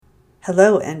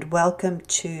Hello and welcome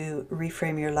to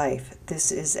Reframe Your Life.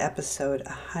 This is episode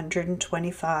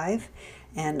 125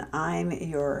 and I'm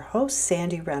your host,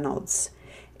 Sandy Reynolds.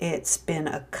 It's been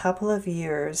a couple of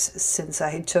years since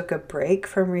I took a break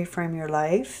from Reframe Your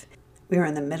Life. We were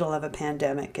in the middle of a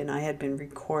pandemic and I had been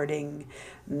recording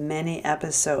many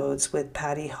episodes with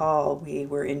Patty Hall. We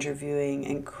were interviewing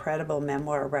incredible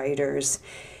memoir writers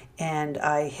and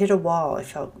I hit a wall. I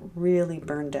felt really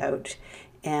burned out.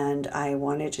 And I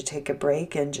wanted to take a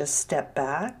break and just step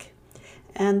back.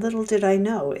 And little did I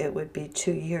know it would be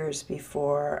 2 years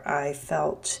before I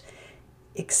felt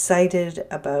excited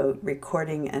about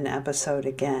recording an episode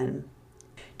again.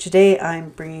 Today I'm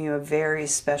bringing you a very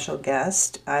special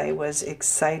guest. I was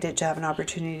excited to have an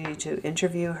opportunity to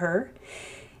interview her.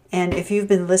 And if you've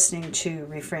been listening to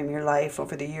Reframe Your Life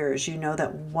over the years, you know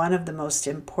that one of the most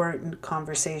important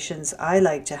conversations I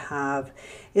like to have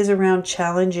is around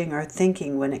challenging our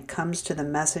thinking when it comes to the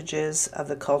messages of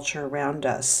the culture around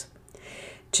us.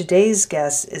 Today's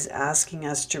guest is asking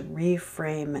us to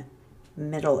reframe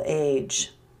middle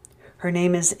age. Her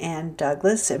name is Anne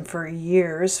Douglas, and for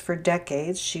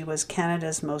decades, she was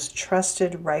Canada's most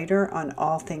trusted writer on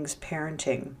all things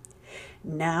parenting.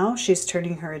 Now she's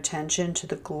turning her attention to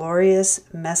the glorious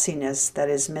messiness that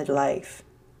is midlife.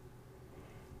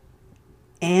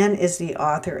 Anne is the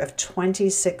author of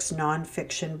 26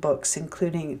 nonfiction books,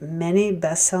 including many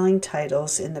best-selling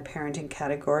titles in the parenting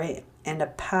category, and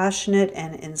a passionate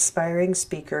and inspiring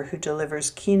speaker who delivers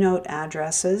keynote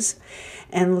addresses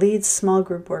and leads small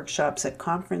group workshops at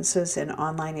conferences and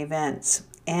online events.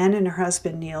 Anne and her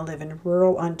husband Neil live in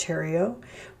rural Ontario,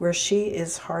 where she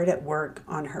is hard at work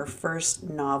on her first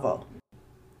novel.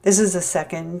 This is the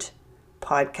second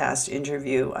podcast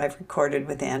interview I've recorded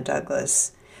with Anne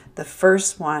Douglas. The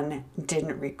first one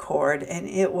didn't record, and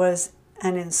it was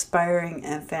an inspiring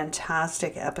and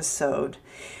fantastic episode.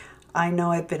 I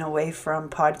know I've been away from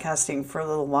podcasting for a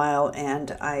little while,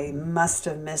 and I must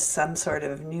have missed some sort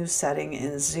of new setting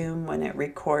in Zoom when it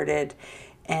recorded,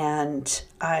 and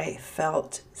I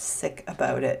felt sick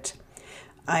about it.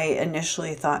 I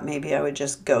initially thought maybe I would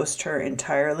just ghost her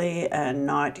entirely and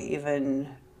not even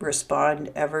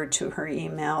respond ever to her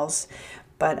emails.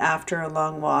 But after a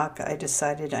long walk, I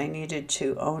decided I needed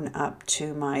to own up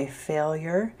to my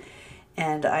failure.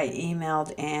 And I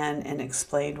emailed Anne and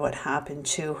explained what happened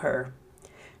to her.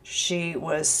 She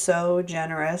was so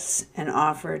generous and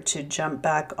offered to jump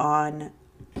back on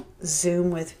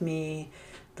Zoom with me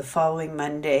the following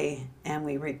Monday, and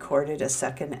we recorded a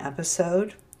second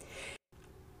episode.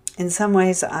 In some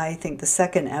ways, I think the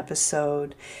second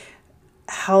episode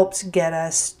helped get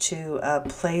us to a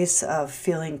place of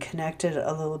feeling connected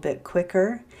a little bit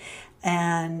quicker.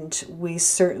 And we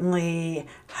certainly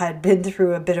had been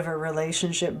through a bit of a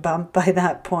relationship bump by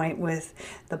that point with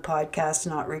the podcast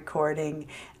not recording,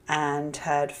 and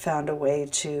had found a way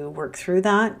to work through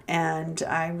that. And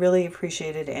I really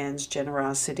appreciated Anne's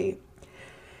generosity.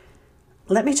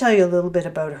 Let me tell you a little bit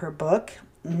about her book.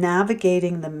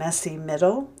 Navigating the Messy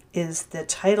Middle is the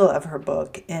title of her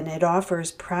book, and it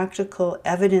offers practical,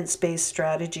 evidence-based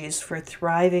strategies for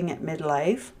thriving at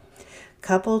midlife,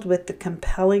 coupled with the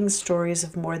compelling stories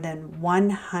of more than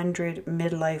 100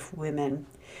 midlife women.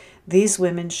 These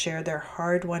women share their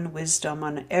hard-won wisdom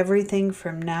on everything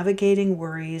from navigating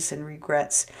worries and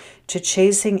regrets to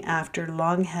chasing after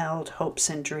long-held hopes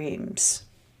and dreams.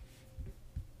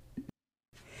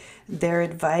 Their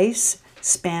advice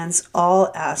spans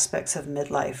all aspects of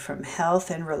midlife, from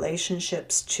health and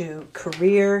relationships to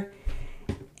career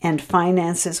and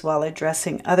finances, while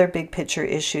addressing other big picture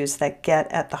issues that get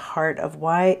at the heart of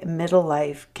why middle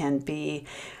life can be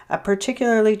a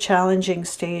particularly challenging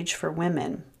stage for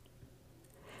women.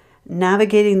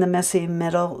 Navigating the Messy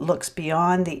Middle looks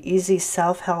beyond the easy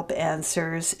self-help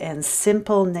answers and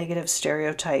simple negative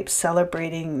stereotypes,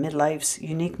 celebrating midlife's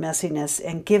unique messiness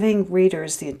and giving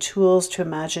readers the tools to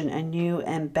imagine a new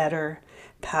and better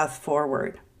path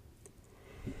forward.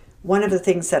 One of the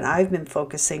things that I've been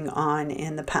focusing on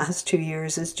in the past 2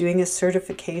 years is doing a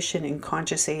certification in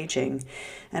conscious aging,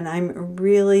 and I'm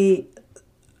really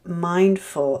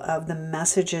mindful of the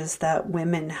messages that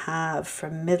women have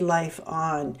from midlife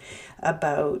on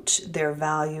about their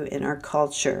value in our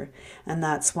culture. And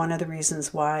that's one of the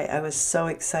reasons why I was so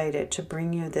excited to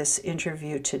bring you this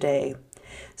interview today.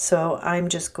 So I'm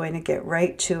just going to get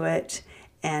right to it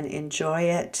and enjoy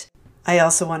it. I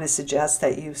also want to suggest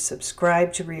that you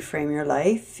subscribe to Reframe Your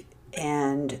Life,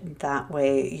 and that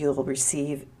way you'll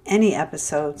receive any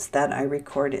episodes that I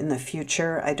record in the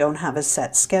future. I don't have a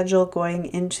set schedule going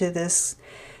into this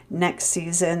next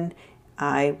season.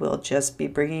 I will just be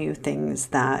bringing you things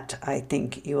that I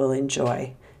think you will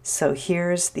enjoy. So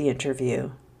here's the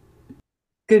interview.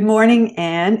 Good morning,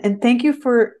 Anne, and thank you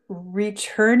for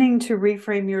returning to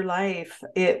Reframe Your Life.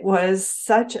 It was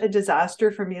such a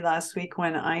disaster for me last week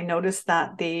when I noticed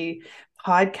that the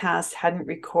podcast hadn't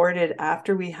recorded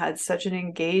after we had such an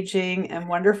engaging and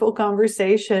wonderful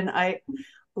conversation. I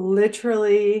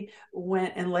literally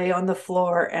went and lay on the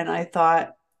floor and I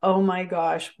thought, oh my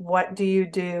gosh, what do you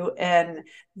do? And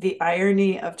the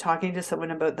irony of talking to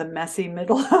someone about the messy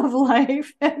middle of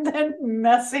life and then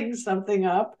messing something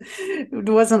up, it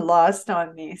wasn't lost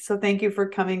on me. So thank you for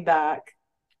coming back.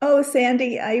 Oh,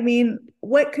 Sandy, I mean,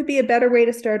 what could be a better way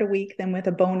to start a week than with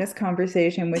a bonus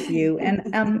conversation with you?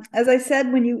 And as I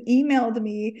said, when you emailed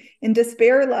me in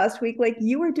despair last week, like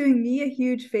you were doing me a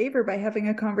huge favor by having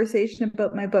a conversation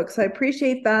about my book. So I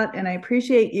appreciate that. And I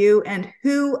appreciate you. And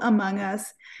who among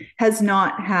us has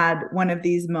not had one of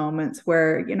these moments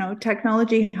where,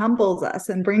 technology humbles us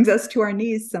and brings us to our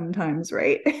knees sometimes,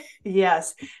 right?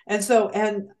 Yes.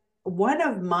 And one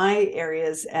of my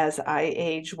areas as I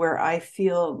age where I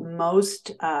feel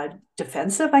most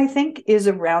defensive, I think, is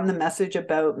around the message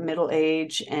about middle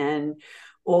age and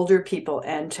older people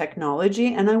and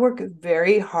technology. And I work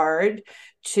very hard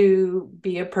to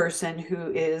be a person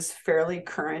who is fairly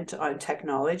current on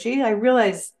technology. I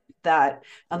realize that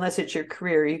unless it's your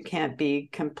career, you can't be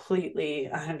completely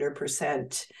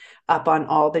 100% up on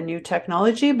all the new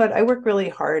technology, but I work really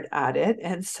hard at it.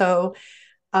 And so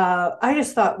I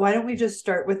just thought, why don't we just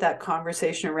start with that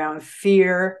conversation around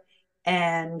fear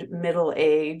and middle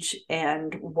age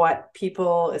and what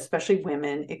people, especially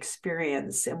women,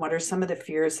 experience, and what are some of the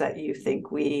fears that you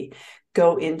think we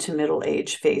go into middle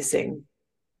age facing?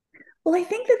 Well, I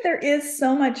think that there is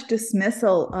so much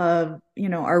dismissal of,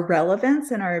 our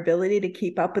relevance and our ability to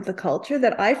keep up with the culture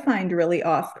that I find really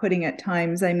off-putting at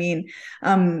times. I mean,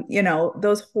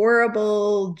 those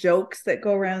horrible jokes that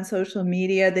go around social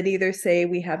media that either say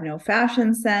we have no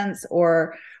fashion sense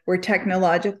or we're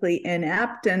technologically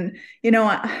inept. And,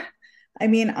 I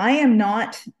mean, I am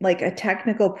not like a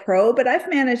technical pro, but I've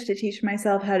managed to teach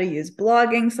myself how to use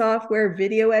blogging software,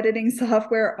 video editing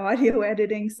software, audio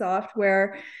editing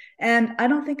software. And I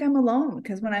don't think I'm alone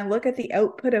because when I look at the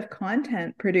output of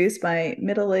content produced by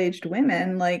middle aged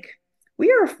women, like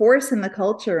we are a force in the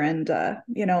culture. And,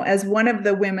 as one of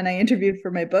the women I interviewed for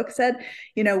my book said,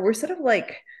 we're sort of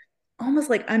like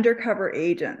almost like undercover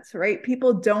agents, right?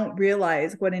 People don't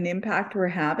realize what an impact we're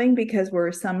having because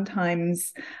we're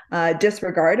sometimes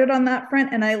disregarded on that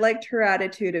front. And I liked her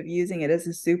attitude of using it as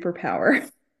a superpower.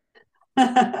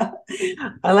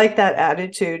 I like that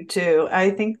attitude too. I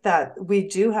think that we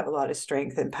do have a lot of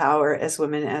strength and power as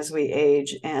women as we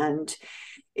age, and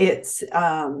it's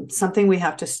something we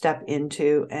have to step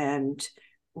into and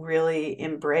really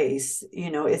embrace.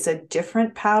 It's a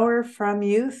different power from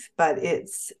youth, but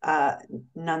it's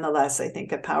nonetheless, I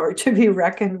think, a power to be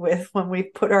reckoned with when we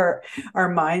put our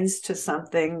minds to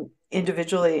something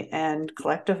individually and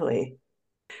collectively.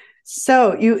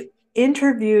 So you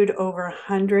interviewed over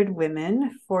 100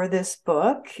 women for this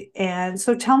book. And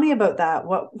so tell me about that.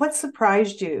 What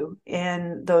surprised you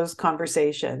in those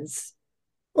conversations?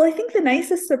 Well, I think the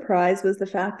nicest surprise was the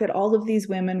fact that all of these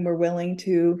women were willing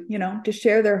to, to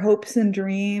share their hopes and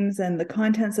dreams and the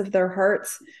contents of their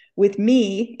hearts with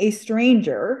me, a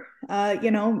stranger,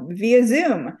 via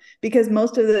Zoom, because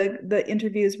most of the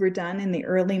interviews were done in the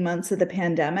early months of the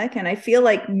pandemic, and I feel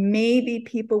like maybe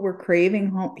people were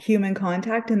craving human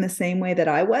contact in the same way that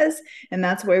I was, and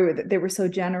that's why they were so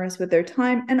generous with their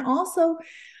time, and also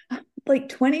like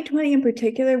 2020 in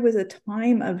particular was a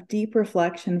time of deep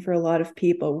reflection for a lot of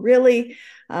people, really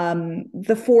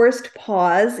the forced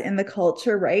pause in the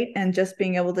culture, right, and just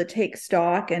being able to take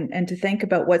stock and to think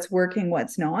about what's working,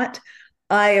 what's not.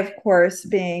 I, of course,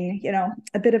 being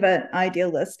a bit of an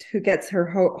idealist who gets her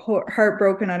heart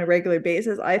broken on a regular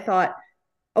basis, I thought,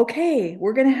 okay,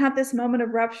 we're going to have this moment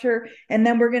of rupture and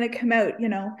then we're going to come out,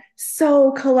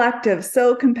 so collective,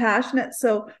 so compassionate.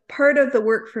 So part of the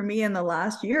work for me in the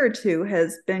last year or two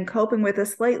has been coping with a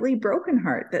slightly broken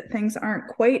heart that things aren't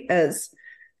quite as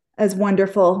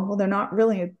wonderful. Well, they're not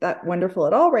really that wonderful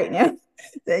at all right now.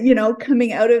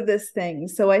 Coming out of this thing.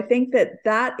 So I think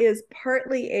that is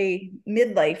partly a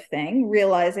midlife thing,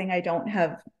 realizing I don't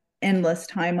have endless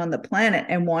time on the planet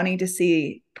and wanting to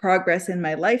see progress in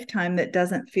my lifetime that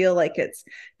doesn't feel like it's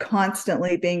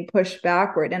constantly being pushed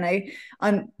backward. And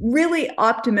on really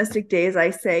optimistic days,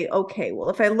 I say, okay, well,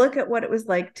 if I look at what it was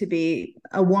like to be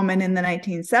a woman in the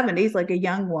 1970s, like a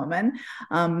young woman,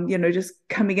 just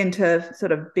coming into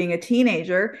sort of being a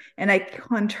teenager, and I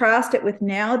contrast it with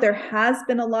now, there has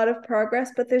been a lot of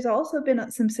progress, but there's also been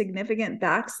some significant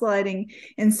backsliding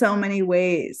in so many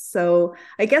ways. So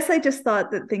I guess I just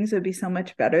thought that things would be so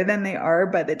much better than they are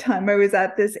by the time I was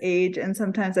at this age. And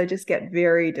sometimes I just get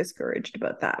very discouraged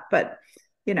about that. But,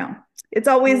 it's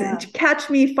always catch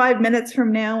me 5 minutes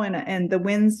from now and the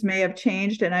winds may have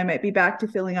changed and I might be back to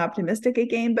feeling optimistic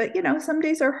again. But, some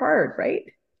days are hard, right?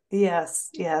 Yes,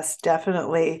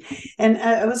 definitely. And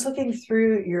I was looking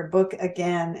through your book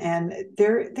again, and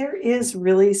there is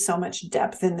really so much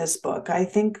depth in this book. I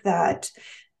think that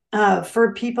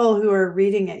for people who are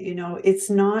reading it, it's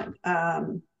not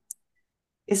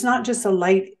just a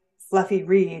light, fluffy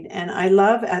read. And I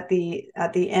love at the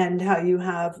end how you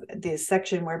have this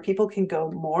section where people can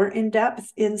go more in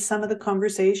depth in some of the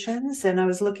conversations. And I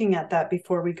was looking at that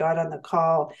before we got on the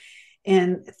call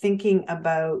and thinking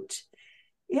about,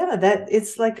 that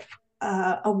it's like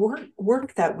a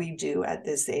work that we do at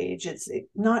this age. It's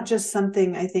not just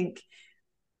something, I think,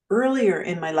 earlier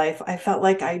in my life, I felt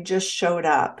like I just showed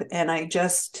up and I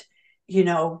just,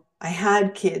 I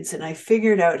had kids and I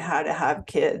figured out how to have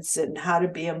kids and how to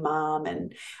be a mom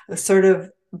and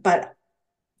but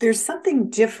there's something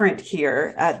different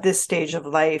here at this stage of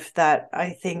life that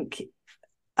I think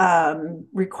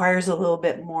requires a little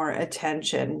bit more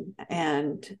attention.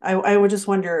 And I would just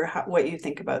wonder what you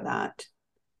think about that.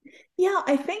 Yeah,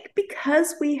 I think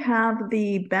because we have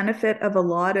the benefit of a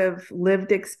lot of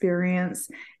lived experience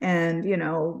and,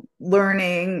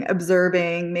 learning,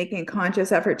 observing, making a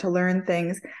conscious effort to learn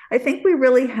things, I think we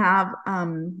really have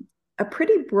a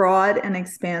pretty broad and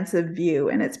expansive view.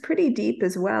 And it's pretty deep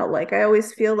as well. Like I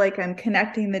always feel like I'm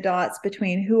connecting the dots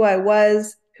between who I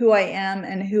was, who I am,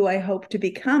 and who I hope to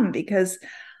become, because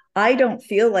I don't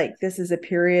feel like this is a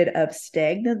period of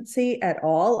stagnancy at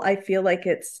all. I feel like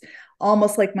it's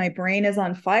almost like my brain is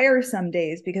on fire some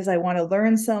days because I want to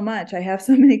learn so much. I have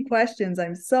so many questions.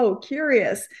 I'm so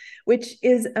curious, which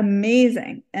is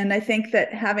amazing. And I think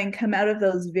that having come out of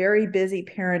those very busy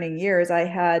parenting years, I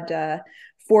had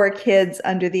 4 kids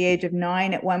under the age of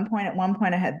 9 at one point. At one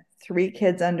point, I had 3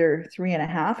 kids under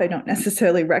 3.5. I don't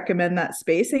necessarily recommend that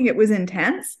spacing. It was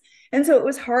intense. And so it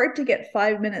was hard to get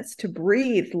 5 minutes to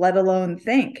breathe, let alone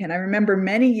think. And I remember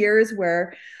many years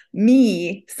where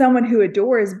me, someone who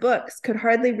adores books, could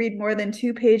hardly read more than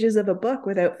 2 pages of a book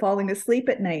without falling asleep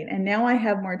at night. And now I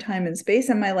have more time and space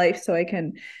in my life so I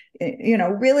can,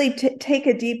 really take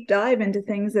a deep dive into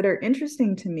things that are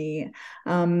interesting to me.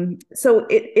 So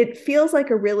it feels like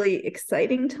a really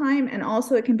exciting time. And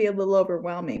also it can be a little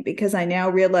overwhelming because I now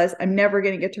realize I'm never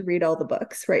going to get to read all the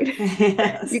books, right?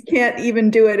 Yes. You can't even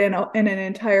do it in an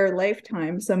entire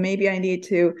lifetime. So maybe I need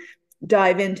to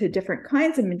dive into different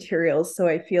kinds of materials so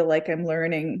I feel like I'm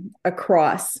learning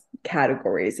across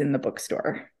categories in the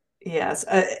bookstore. Yes.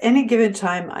 Any given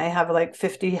time, I have like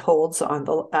 50 holds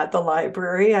at the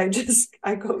library. I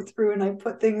go through and I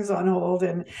put things on hold,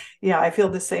 and yeah, I feel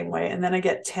the same way. And then I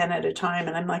get 10 at a time,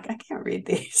 and I'm like, I can't read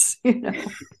these.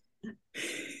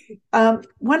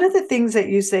 One of the things that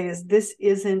you say is this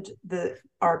isn't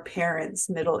our parents'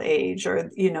 middle age,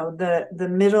 or the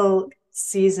middle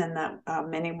season that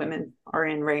many women are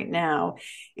in right now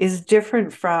is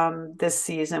different from the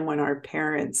season when our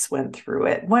parents went through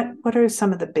it. What are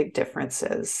some of the big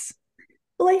differences?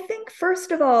 Well, I think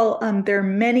first of all, there are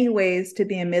many ways to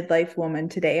be a midlife woman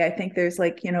today. I think there's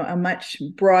a much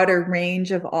broader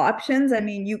range of options. I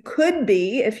mean, you could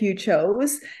be, if you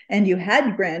chose and you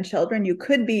had grandchildren, you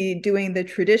could be doing the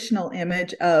traditional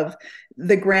image of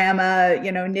the grandma,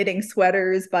 knitting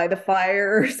sweaters by the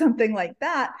fire or something like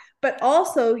that. But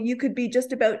also you could be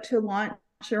just about to launch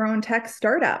your own tech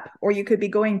startup, or you could be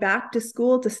going back to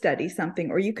school to study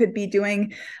something, or you could be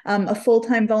doing a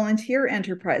full-time volunteer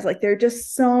enterprise. Like there are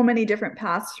just so many different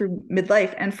paths through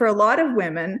midlife. And for a lot of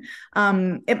women,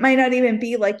 it might not even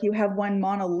be like you have one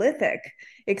monolithic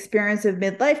experience of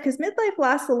midlife, because midlife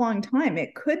lasts a long time.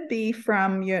 It could be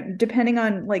from depending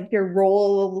on like your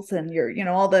roles and your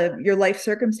all your life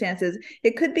circumstances,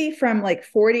 it could be from like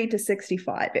 40 to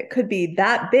 65. It could be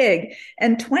that big.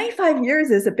 And 25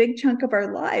 years is a big chunk of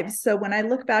our lives. So when I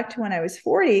look back to when I was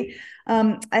 40,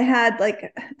 I had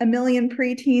like a million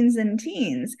preteens and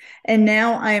teens, and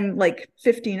now I'm like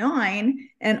 59,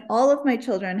 and all of my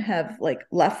children have like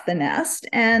left the nest.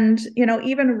 And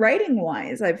even writing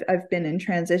wise, I've been in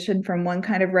transition from one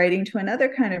kind of writing to another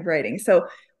kind of writing. So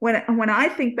when I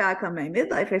think back on my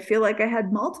midlife, I feel like I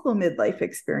had multiple midlife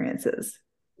experiences.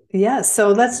 Yeah, so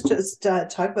let's just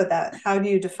talk about that. How do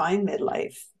you define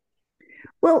midlife?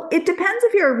 Well, it depends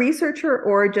if you're a researcher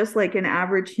or just like an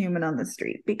average human on the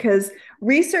street, because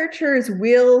researchers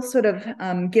will sort of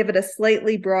give it a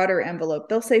slightly broader envelope.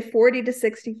 They'll say 40 to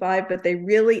 65, but they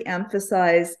really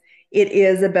emphasize it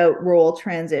is about role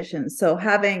transitions. So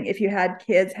if you had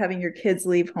kids, having your kids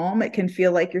leave home, it can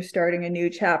feel like you're starting a new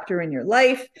chapter in your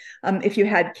life. If you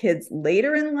had kids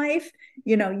later in life,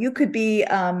 you could be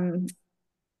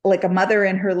like a mother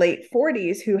in her late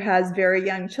 40s who has very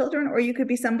young children, or you could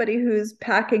be somebody who's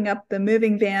packing up the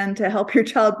moving van to help your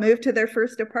child move to their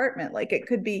first apartment. Like it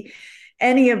could be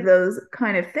any of those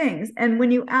kind of things. And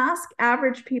when you ask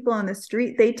average people on the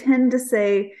street, they tend to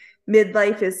say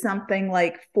midlife is something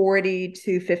like 40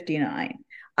 to 59.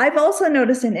 I've also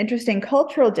noticed an interesting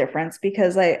cultural difference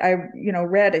because I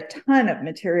read a ton of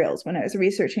materials when I was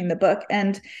researching the book.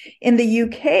 And in the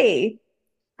UK,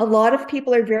 a lot of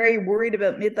people are very worried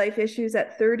about midlife issues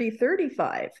at 30,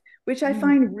 35, which I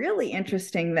find really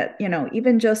interesting that,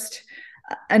 even just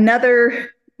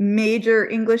another major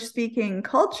English speaking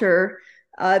culture,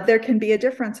 there can be a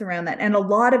difference around that. And a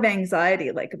lot of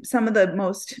anxiety, like some of the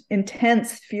most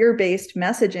intense fear based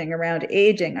messaging around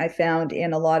aging, I found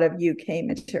in a lot of UK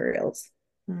materials.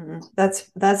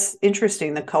 That's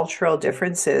interesting, the cultural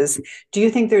differences. Do you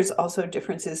think there's also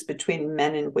differences between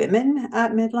men and women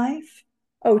at midlife?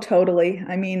 Oh, totally.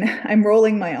 I mean, I'm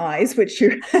rolling my eyes, which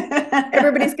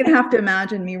everybody's going to have to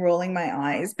imagine me rolling my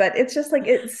eyes, but it's just like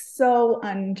it's so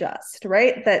unjust,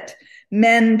 right? That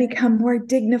men become more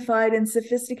dignified and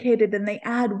sophisticated and they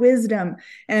add wisdom,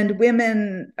 and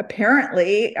women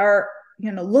apparently are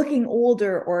looking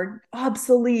older or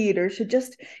obsolete or should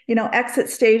just exit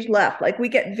stage left. Like we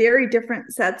get very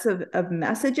different sets of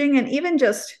messaging, and even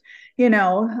just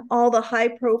all the high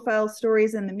profile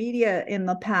stories in the media in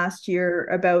the past year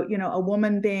about, a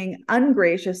woman being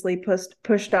ungraciously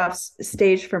pushed off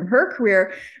stage from her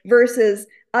career versus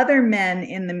other men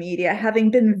in the media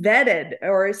having been vetted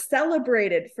or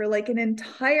celebrated for like an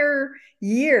entire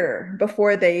year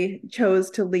before they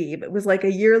chose to leave. It was like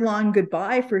a year-long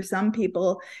goodbye for some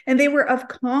people, and they were of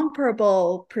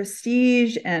comparable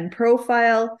prestige and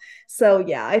profile. So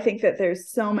yeah, I think that there's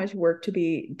so much work to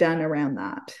be done around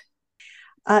that.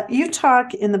 You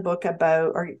talk in the book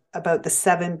about the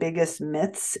seven biggest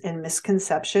myths and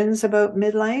misconceptions about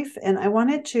midlife, and I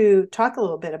wanted to talk a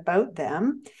little bit about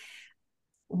them.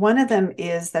 One of them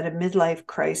is that a midlife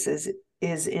crisis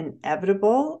is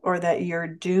inevitable or that you're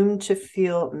doomed to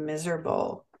feel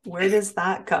miserable. Where does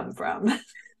that come from?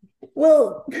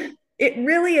 Well, it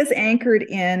really is anchored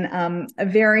in a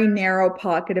very narrow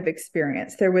pocket of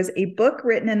experience. There was a book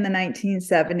written in the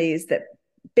 1970s that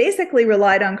basically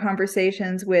relied on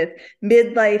conversations with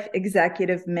midlife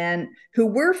executive men who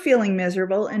were feeling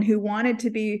miserable and who wanted to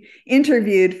be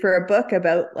interviewed for a book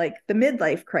about like the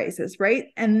midlife crisis, right?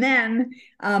 And then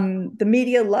the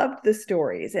media loved the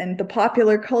stories and the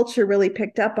popular culture really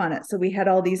picked up on it. So we had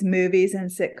all these movies and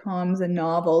sitcoms and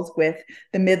novels with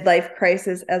the midlife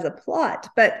crisis as a plot.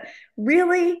 But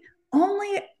really,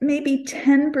 only maybe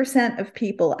 10% of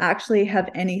people actually have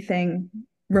anything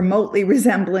remotely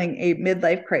resembling a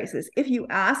midlife crisis. If you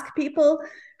ask people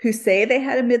who say they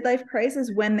had a midlife crisis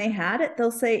when they had it,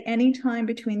 they'll say anytime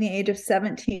between the age of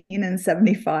 17 and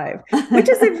 75, which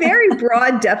is a very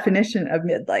broad definition of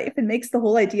midlife and makes the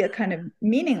whole idea kind of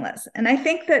meaningless. And I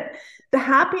think that the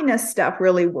happiness stuff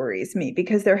really worries me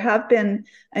because there have been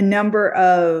a number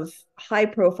of high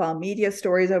profile media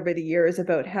stories over the years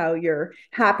about how your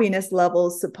happiness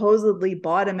levels supposedly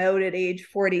bottom out at age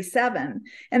 47.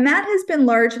 And that has been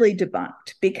largely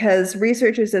debunked because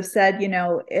researchers have said,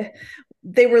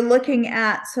 they were looking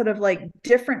at sort of like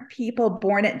different people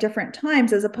born at different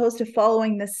times as opposed to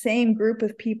following the same group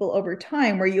of people over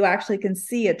time where you actually can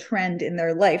see a trend in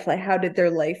their life, like how did their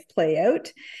life play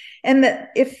out. And that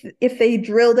if they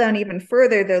drill down even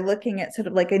further, they're looking at sort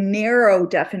of like a narrow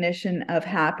definition of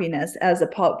happiness as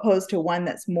opposed to one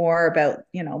that's more about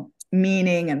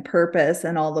meaning and purpose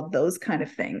and all of those kind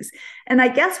of things. And I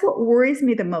guess what worries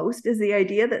me the most is the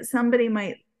idea that somebody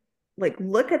might like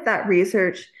look at that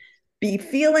research, be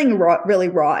feeling really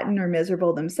rotten or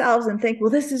miserable themselves and think, well,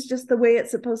 this is just the way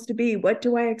it's supposed to be. What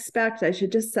do I expect? I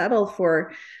should just settle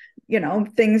for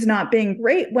things not being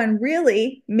great, when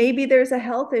really maybe there's a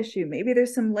health issue, maybe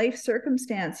there's some life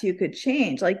circumstance you could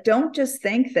change. Like, don't just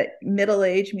think that middle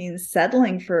age means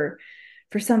settling for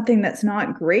something that's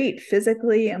not great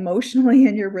physically, emotionally,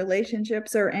 in your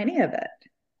relationships or any of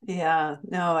it. Yeah,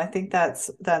 no, I think that's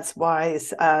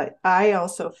wise. I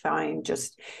also find,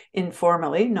 just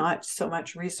informally, not so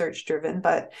much research driven,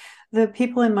 but the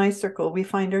people in my circle, we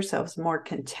find ourselves more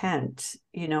content,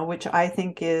 which I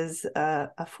think is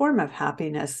a form of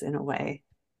happiness in a way.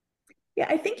 Yeah,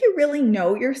 I think you really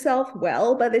know yourself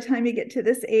well by the time you get to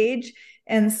this age.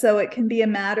 And so it can be a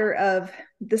matter of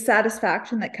the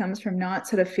satisfaction that comes from not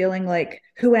sort of feeling like,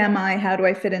 who am I? How do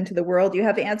I fit into the world? You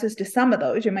have answers to some of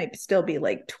those. You might still be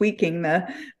like tweaking the,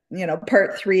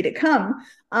 part three to come.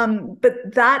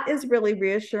 But that is really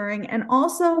reassuring. And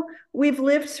also, we've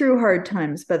lived through hard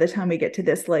times by the time we get to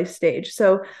this life stage.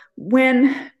 So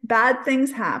when bad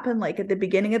things happen, like at the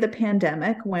beginning of the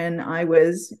pandemic, when I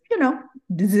was,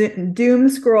 doom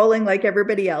scrolling like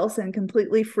everybody else and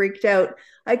completely freaked out,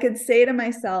 I could say to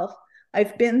myself,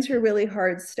 I've been through really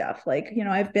hard stuff. Like,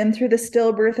 I've been through the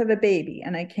stillbirth of a baby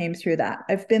and I came through that.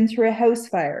 I've been through a house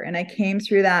fire and I came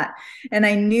through that. And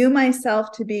I knew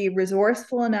myself to be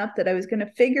resourceful enough that I was going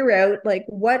to figure out, like,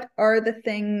 what are the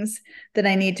things that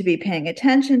I need to be paying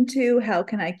attention to? How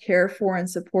can I care for and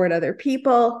support other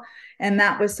people? And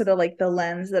that was sort of like the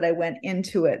lens that I went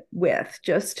into it with,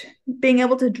 just being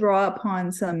able to draw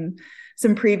upon some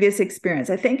previous experience.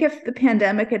 I think if the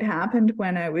pandemic had happened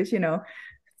when I was,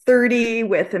 30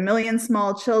 with a million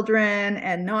small children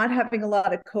and not having a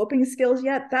lot of coping skills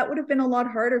yet, that would have been a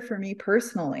lot harder for me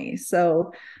personally.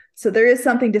 So there is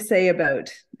something to say about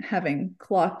having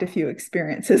clocked a few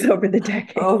experiences over the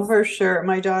Oh, decades. for sure.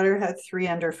 My daughter had three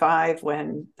under five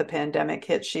when the pandemic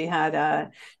hit. She had a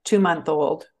 2 month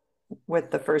old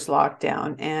with the first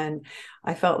lockdown. And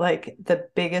I felt like the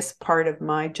biggest part of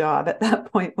my job at that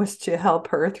point was to help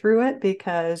her through it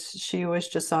because she was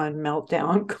just on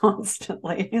meltdown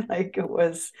constantly. Like it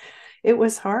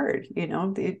was hard, you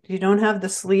don't have the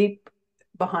sleep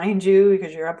behind you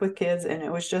because you're up with kids. And it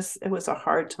was a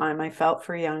hard time. I felt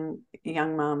for young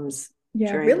moms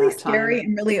Yeah, during really that scary time.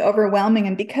 and really overwhelming.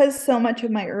 And because so much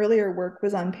of my earlier work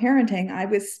was on parenting, I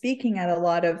was speaking at a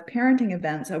lot of parenting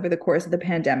events over the course of the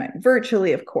pandemic,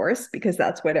 virtually, of course, because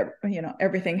that's what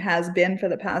everything has been for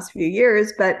the past few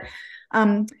years. But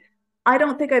um, I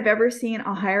don't think I've ever seen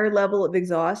a higher level of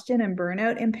exhaustion and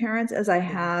burnout in parents as I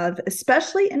Yeah. have,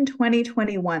 especially in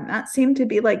 2021. That seemed to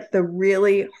be like the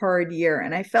really hard year.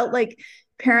 And I felt like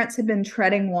parents had been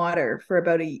treading water for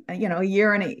about a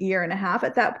year and a half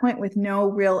at that point with no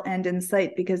real end in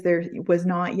sight because there was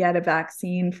not yet a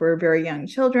vaccine for very young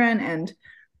children. And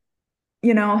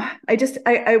I just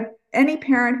I any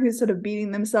parent who's sort of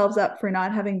beating themselves up for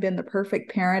not having been the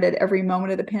perfect parent at every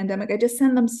moment of the pandemic, I just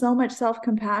send them so much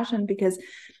self-compassion because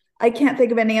I can't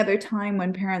think of any other time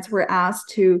when parents were asked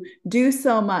to do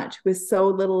so much with so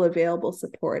little available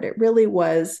support. It really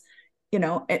was,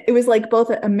 it was like both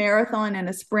a marathon and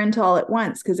a sprint all at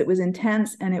once because it was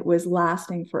intense and it was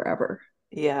lasting forever.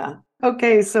 Yeah.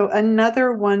 Okay, so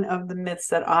another one of the myths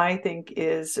that I think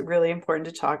is really important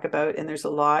to talk about, and there's a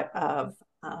lot of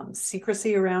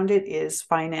secrecy around it, is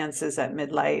finances at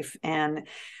midlife, and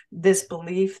this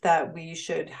belief that we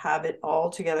should have it all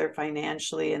together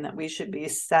financially and that we should be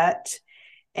set.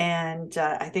 And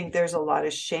I think there's a lot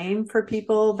of shame for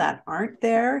people that aren't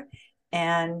there.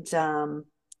 And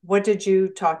what did you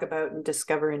talk about and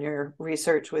discover in your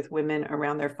research with women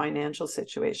around their financial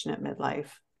situation at midlife?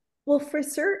 Well, for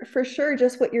sure,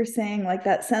 just what you're saying, like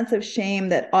that sense of shame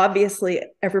that obviously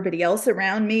everybody else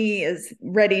around me is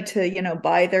ready to,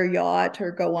 buy their yacht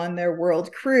or go on their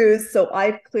world cruise. So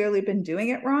I've clearly been doing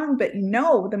it wrong. But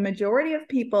no, the majority of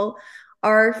people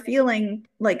are feeling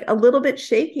like a little bit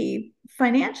shaky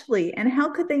financially. And how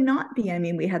could they not be? I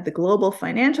mean, we had the global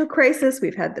financial crisis,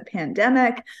 we've had the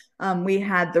pandemic, we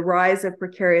had the rise of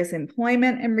precarious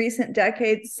employment in recent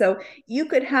decades. So you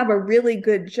could have a really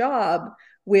good job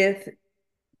with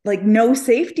like no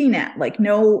safety net, like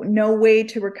no way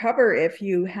to recover if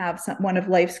you have one of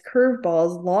life's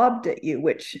curveballs lobbed at you,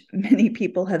 which many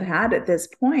people have had at this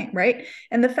point, right?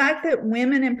 And the fact that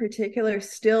women in particular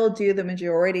still do the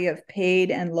majority of paid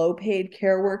and low paid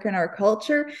care work in our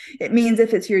culture, it means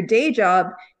if it's your day job,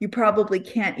 you probably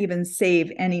can't even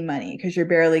save any money because you're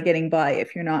barely getting by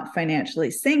if you're not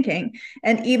financially sinking.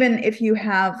 And even if you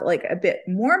have like a bit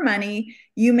more money,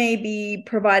 you may be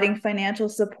providing financial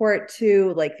support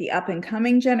to like the up and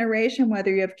coming generation, whether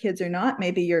you have kids or not,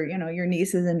 maybe your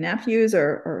nieces and nephews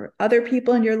or other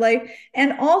people in your life.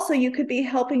 And also you could be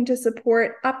helping to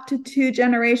support up to two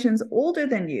generations older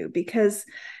than you because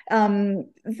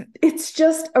it's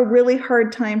just a really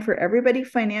hard time for everybody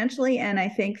financially. And I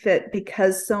think that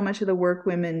because so much of the work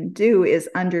women do is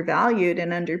undervalued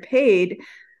and underpaid,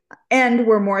 and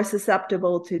we're more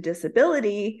susceptible to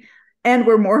disability, and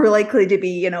we're more likely to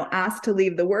be, asked to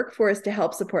leave the workforce to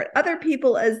help support other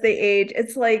people as they age.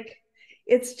 It's like,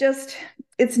 it's just,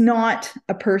 it's not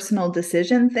a personal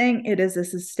decision thing. It is a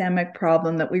systemic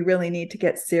problem that we really need to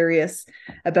get serious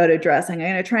about addressing.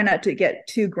 I'm going to try not to get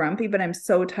too grumpy, but I'm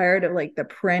so tired of like the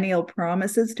perennial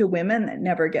promises to women that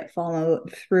never get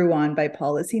followed through on by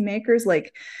policymakers.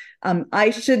 Like,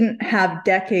 I shouldn't have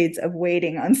decades of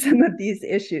waiting on some of these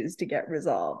issues to get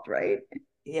resolved, right?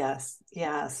 Yes,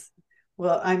 yes.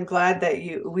 Well, I'm glad that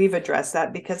we've addressed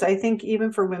that, because I think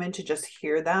even for women to just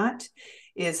hear that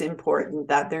is important,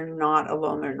 that they're not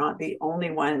alone. They're not the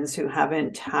only ones who've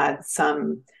had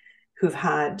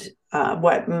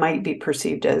what might be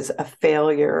perceived as a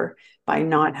failure by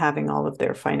not having all of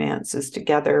their finances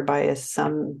together by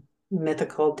some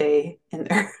mythical day in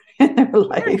their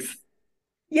life.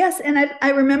 Yes, and I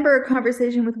remember a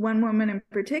conversation with one woman in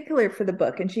particular for the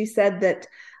book, and she said that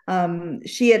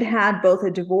she had had both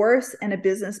a divorce and a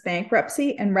business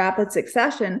bankruptcy in rapid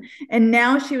succession, and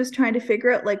now she was trying to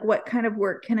figure out like what kind of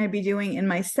work can I be doing in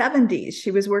my 70s.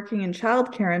 She was working in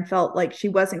childcare and felt like she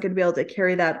wasn't going to be able to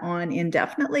carry that on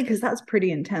indefinitely because that's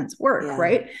pretty intense work,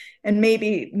 right? And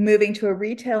maybe moving to a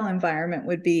retail environment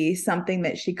would be something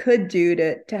that she could do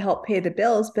to help pay the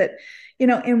bills, but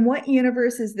in what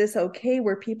universe is this okay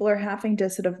where people are having to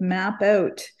sort of map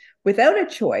out without a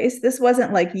choice? This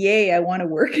wasn't like, yay, I want to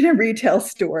work in a retail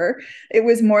store. It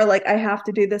was more like, I have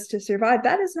to do this to survive.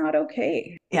 That is not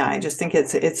okay. Yeah, I just think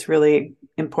it's really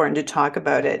important to talk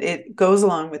about it. It goes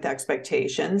along with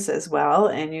expectations as well.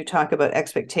 And you talk about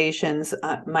expectations.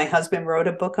 My husband wrote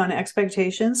a book on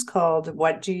expectations called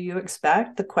What Do You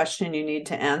Expect? The Question You Need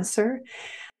to Answer.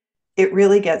 It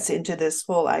really gets into this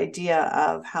whole idea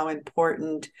of how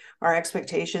important our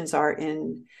expectations are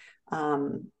in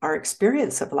our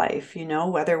experience of life.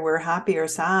 Whether we're happy or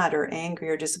sad or angry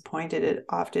or disappointed, it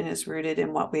often is rooted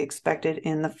in what we expected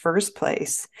in the first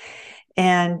place.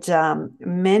 And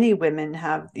many women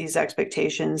have these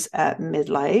expectations at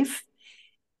midlife,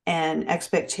 and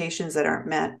expectations that aren't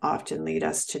met often lead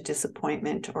us to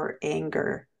disappointment or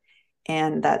anger.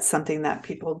 And that's something that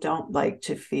people don't like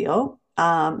to feel.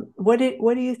 What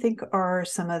do you think are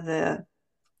some of the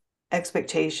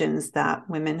expectations that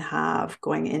women have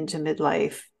going into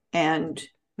midlife? And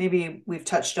maybe we've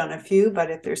touched on a few, but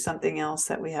if there's something else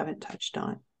that we haven't touched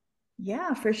on.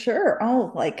 Yeah, for sure.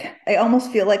 Oh, like I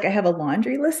almost feel like I have a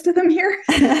laundry list of them here.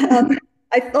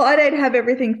 I thought I'd have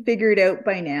everything figured out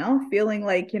by now, feeling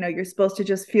like, you're supposed to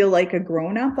just feel like a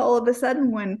grown up all of a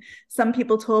sudden, when some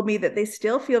people told me that they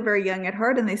still feel very young at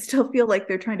heart and they still feel like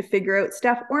they're trying to figure out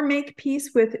stuff or make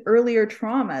peace with earlier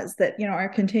traumas that, are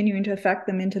continuing to affect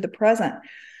them into the present.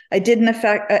 I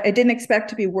didn't expect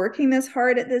to be working this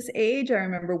hard at this age. I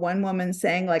remember one woman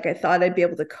saying, like, I thought I'd be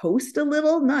able to coast a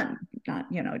little, not,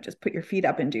 just put your feet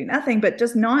up and do nothing, but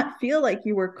just not feel like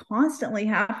you were constantly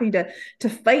having to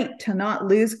fight to not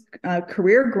lose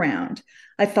career ground.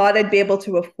 I thought I'd be able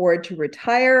to afford to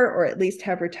retire, or at least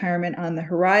have retirement on the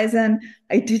horizon.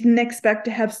 I didn't expect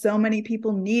to have so many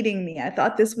people needing me. I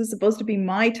thought this was supposed to be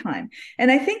my time.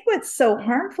 And I think what's so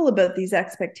harmful about these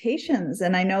expectations,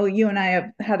 and I know you and I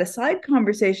have had a side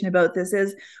conversation about this,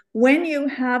 is when you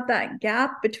have that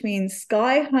gap between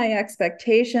sky high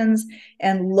expectations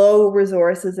and low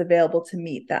resources available to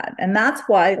meet that. And that's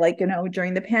why,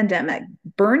 during the pandemic,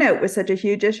 burnout was such a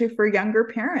huge issue for younger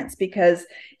parents, because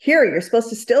here you're supposed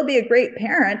to still be a great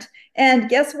parent. And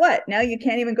guess what? Now you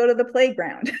can't even go to the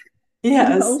playground.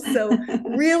 Yes. So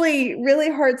really, really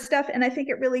hard stuff. And I think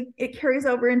it carries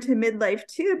over into midlife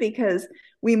too, because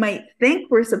we might think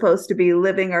we're supposed to be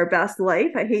living our best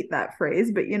life. I hate that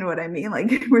phrase, but you know what I mean?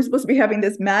 Like, we're supposed to be having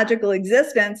this magical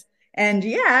existence. And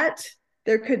yet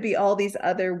there could be all these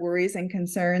other worries and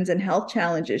concerns and health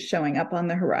challenges showing up on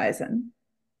the horizon.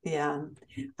 Yeah.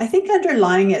 I think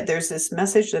underlying it, there's this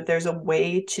message that there's a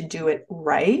way to do it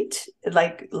right,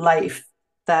 like life,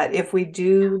 that if we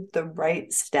do the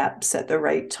right steps at the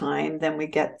right time, then we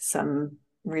get some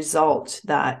result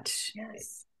that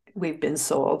we've been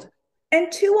sold. And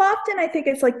too often, I think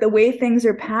it's like the way things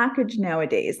are packaged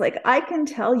nowadays. Like, I can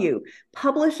tell you,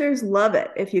 publishers love it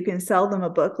if you can sell them a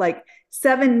book like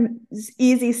 7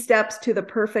 Easy Steps to the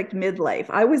Perfect Midlife.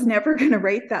 I was never going to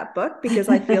write that book because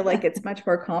I feel like it's much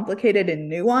more complicated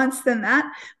and nuanced than that.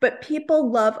 But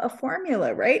people love a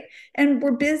formula, right? And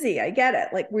we're busy. I get it.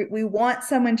 Like, we want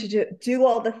someone to do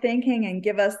all the thinking and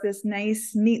give us this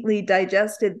nice, neatly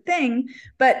digested thing.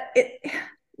 But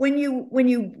when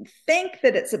you think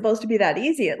that it's supposed to be that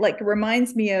easy, it like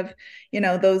reminds me of,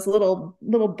 those little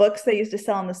books they used to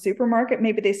sell in the supermarket.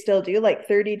 Maybe they still do, like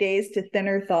 30 Days to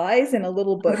Thinner Thighs, in a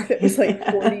little book that was like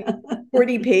 40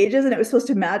 40 pages and it was supposed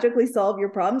to magically solve your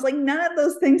problems. Like none of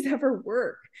those things ever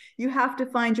work. You have to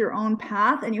find your own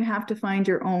path and you have to find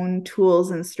your own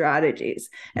tools and strategies.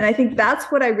 And I think that's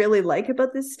what I really like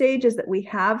about this stage is that we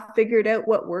have figured out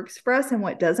what works for us and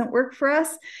what doesn't work for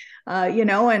us.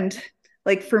 And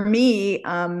like for me,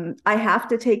 I have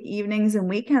to take evenings and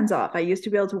weekends off. I used to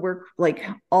be able to work like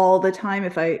all the time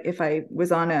if I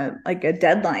was on a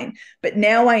deadline. But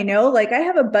now I know like I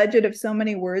have a budget of so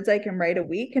many words I can write a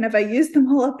week. And if I use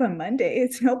them all up on Monday,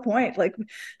 it's no point. Like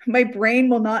my brain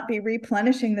will not be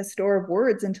replenishing the store of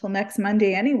words until next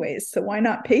Monday anyways. So why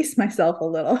not pace myself a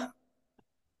little?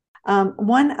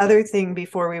 One other thing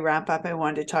before we wrap up, I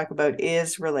wanted to talk about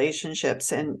is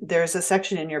relationships. And there's a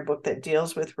section in your book that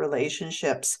deals with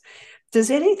relationships. Does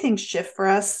anything shift for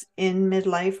us in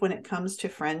midlife when it comes to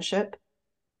friendship?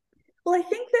 Well, I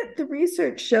think that the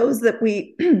research shows that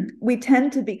we we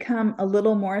tend to become a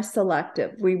little more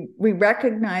selective. We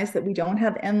recognize that we don't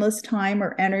have endless time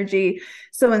or energy.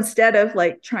 So instead of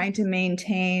like trying to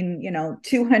maintain,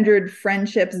 200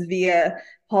 friendships via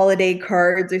holiday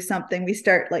cards or something, we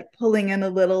start like pulling in a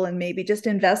little and maybe just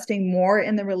investing more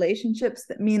in the relationships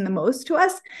that mean the most to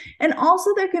us. And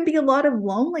also there can be a lot of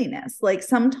loneliness. Like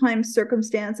sometimes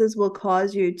circumstances will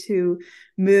cause you to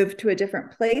move to a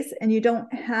different place and you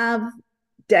don't have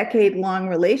decade-long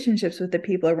relationships with the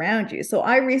people around you. So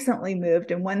I recently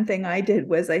moved, and one thing I did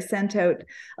was I sent out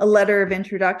a letter of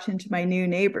introduction to my new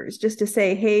neighbors just to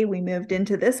say, hey, we moved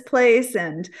into this place,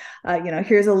 and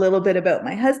here's a little bit about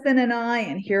my husband and I,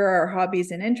 and here are our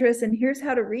hobbies and interests, and here's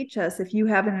how to reach us if you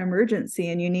have an emergency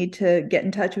and you need to get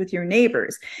in touch with your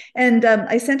neighbors. And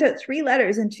I sent out 3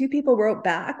 letters, and 2 people wrote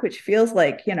back, which feels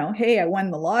like, hey, I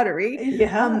won the lottery.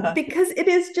 Yeah. Because it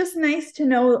is just nice to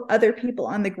know other people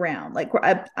on the ground. Like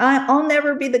I'll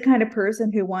never be the kind of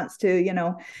person who wants to,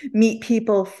 meet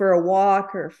people for a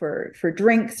walk or for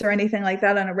drinks or anything like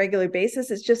that on a regular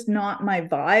basis. It's just not my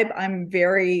vibe. I'm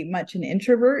very much an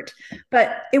introvert,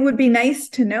 but it would be nice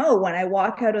to know when I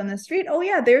walk out on the street, oh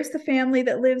yeah, there's the family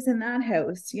that lives in that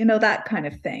house, that kind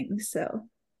of thing. So.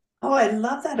 Oh, I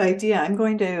love that idea. I'm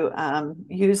going to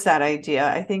use that idea.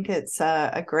 I think it's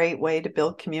a great way to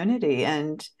build community.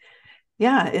 And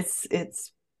yeah, it's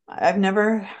I've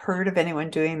never heard of anyone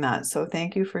doing that. So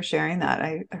thank you for sharing that.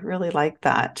 I really like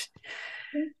that.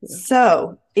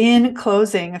 So in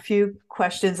closing, a few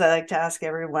questions I like to ask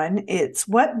everyone. It's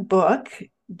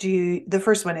the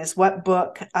first one is, what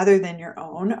book other than your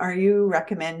own are you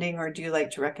recommending, or do you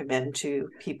like to recommend to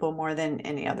people more than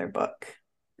any other book?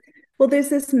 Well, there's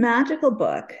this magical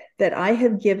book that I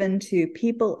have given to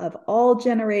people of all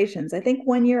generations. I think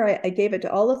one year I gave it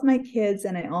to all of my kids,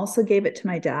 and I also gave it to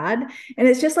my dad. And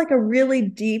it's just like a really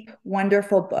deep,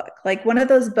 wonderful book, like one of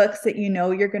those books that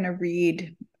you're going to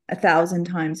read 1,000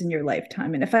 times in your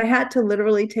lifetime. And if I had to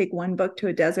literally take one book to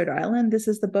a desert island, this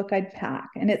is the book I'd pack.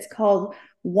 And it's called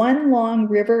One Long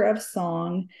River of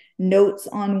Song, Notes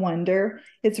on Wonder.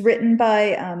 It's written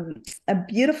by a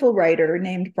beautiful writer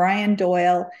named Brian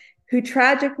Doyle, who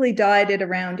tragically died at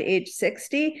around age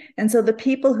 60. And so the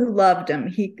people who loved him,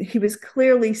 he was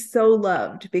clearly so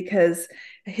loved because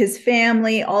his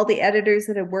family, all the editors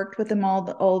that had worked with him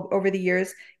all over the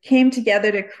years, came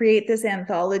together to create this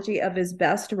anthology of his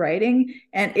best writing,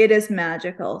 and it is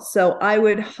magical. So I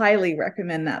would highly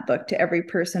recommend that book to every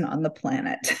person on the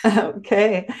planet.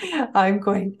 Okay. I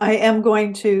am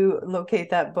going to locate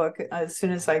that book as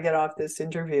soon as I get off this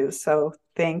interview. So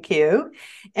thank you.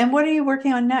 And what are you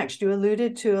working on next? You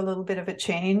alluded to a little bit of a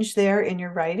change there in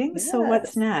your writing. Yes. So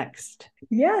what's next?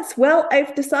 Yes. Well,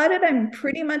 I've decided I'm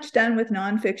pretty much done with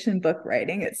nonfiction book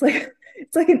writing. It's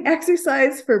like an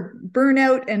exercise for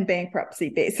burnout and bankruptcy,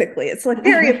 basically. It's like a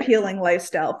very appealing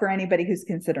lifestyle for anybody who's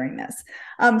considering this.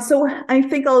 So I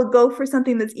think I'll go for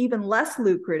something that's even less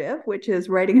lucrative, which is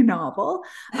writing a novel.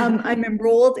 I'm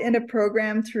enrolled in a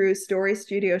program through Story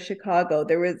Studio Chicago.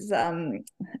 There was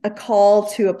a call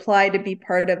to apply to be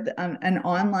part of an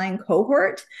online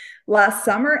cohort last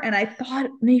summer, and I thought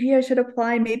maybe I should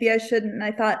apply, maybe I shouldn't. And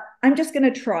I thought, I'm just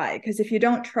going to try, because if you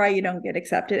don't try, you don't get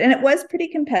accepted. And it was pretty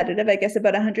competitive. I guess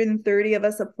about 130 of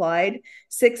us applied,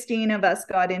 16 of us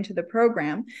got into the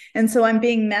program. And so I'm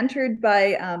being mentored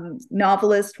by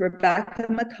novelist Rebecca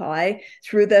Mackay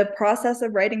through the process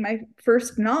of writing my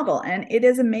first novel. And it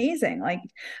is amazing. Like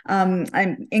I'm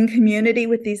in community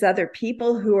with these other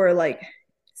people who are like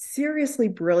seriously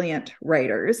brilliant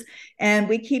writers, and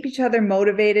we keep each other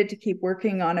motivated to keep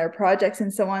working on our projects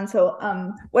and so on. So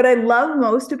what I love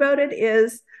most about it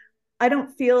is I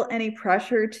don't feel any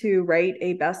pressure to write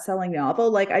a best-selling novel.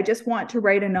 Like I just want to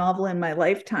write a novel in my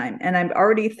lifetime. And I'm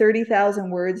already 30,000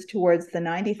 words towards the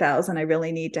 90,000 I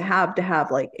really need to have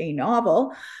like a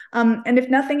novel. And if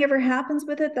nothing ever happens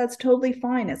with it, that's totally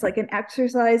fine. It's like an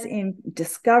exercise in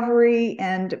discovery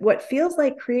and what feels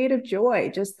like creative joy,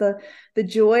 just the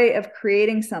joy of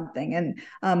creating something. And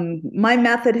my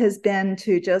method has been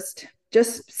to just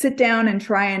sit down and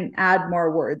try and add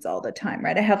more words all the time,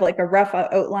 right? I have like a rough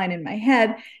outline in my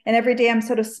head, and every day I'm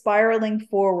sort of spiraling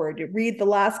forward. You read the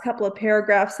last couple of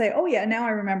paragraphs, say, oh yeah, now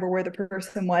I remember where the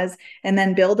person was, and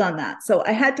then build on that. So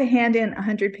I had to hand in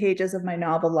 100 pages of my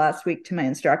novel last week to my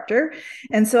instructor.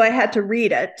 And so I had to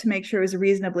read it to make sure it was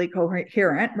reasonably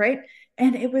coherent, right?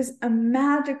 And it was a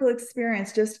magical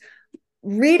experience just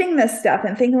reading this stuff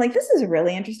and thinking like, this is a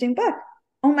really interesting book.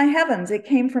 Oh my heavens, it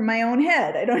came from my own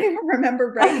head. I don't even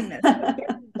remember writing this.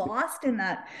 Lost in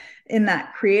that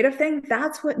creative thing.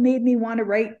 That's what made me want to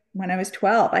write when I was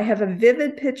 12. I have a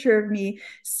vivid picture of me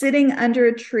sitting under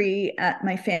a tree at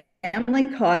my family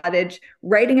cottage,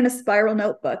 writing in a spiral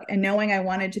notebook and knowing I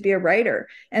wanted to be a writer.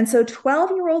 And so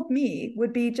 12-year-old me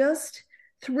would be just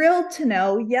thrilled to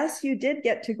know, yes, you did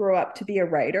get to grow up to be a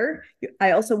writer.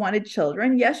 I also wanted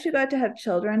children. Yes, you got to have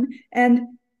children. And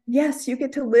yes, you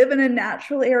get to live in a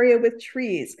natural area with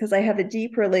trees, because I have a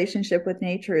deep relationship with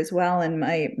nature as well. And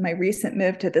my recent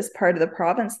move to this part of the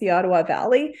province, the Ottawa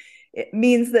Valley, it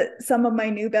means that some of my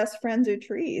new best friends are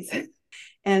trees.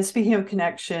 And speaking of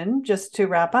connection, just to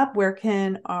wrap up, where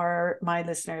can my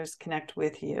listeners connect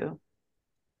with you?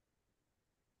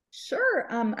 Sure.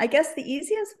 I guess the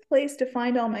easiest place to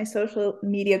find all my social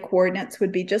media coordinates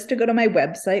would be just to go to my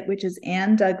website, which is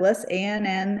Ann Douglas,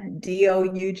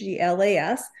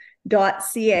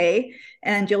 ANNDOUGLAS.ca.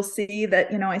 And you'll see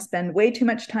that, I spend way too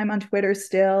much time on Twitter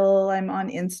still. I'm on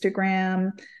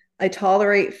Instagram. I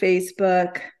tolerate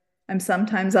Facebook. I'm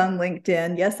sometimes on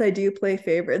LinkedIn. Yes, I do play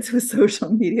favorites with social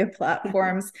media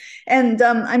platforms. And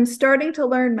I'm starting to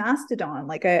learn Mastodon.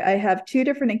 Like I have 2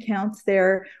 different accounts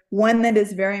there. One that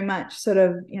is very much sort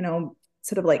of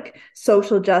like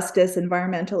social justice,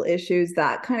 environmental issues,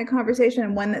 that kind of conversation,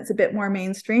 and one that's a bit more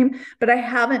mainstream. But I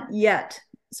haven't yet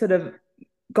sort of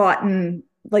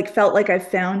felt like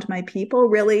I've found my people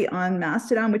really on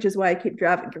Mastodon, which is why I keep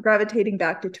gravitating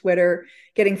back to Twitter,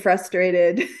 getting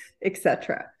frustrated,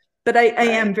 etc. But I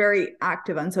am very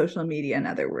active on social media, in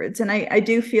other words. And I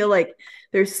do feel like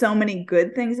there's so many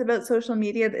good things about social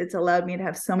media. It's allowed me to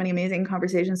have so many amazing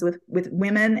conversations with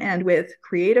women and with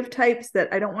creative types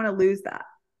that I don't want to lose that.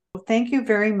 Well, thank you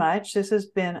very much. This has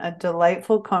been a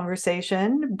delightful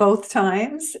conversation both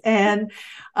times. And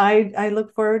I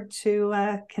look forward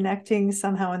to connecting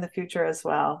somehow in the future as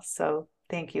well. So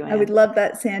thank you, Ann. I would love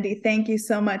that, Sandy. Thank you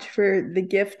so much for the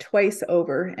gift twice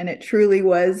over. And it truly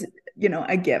was,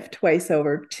 a gift twice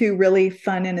over. 2 really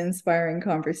fun and inspiring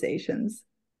conversations.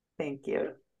 Thank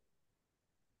you.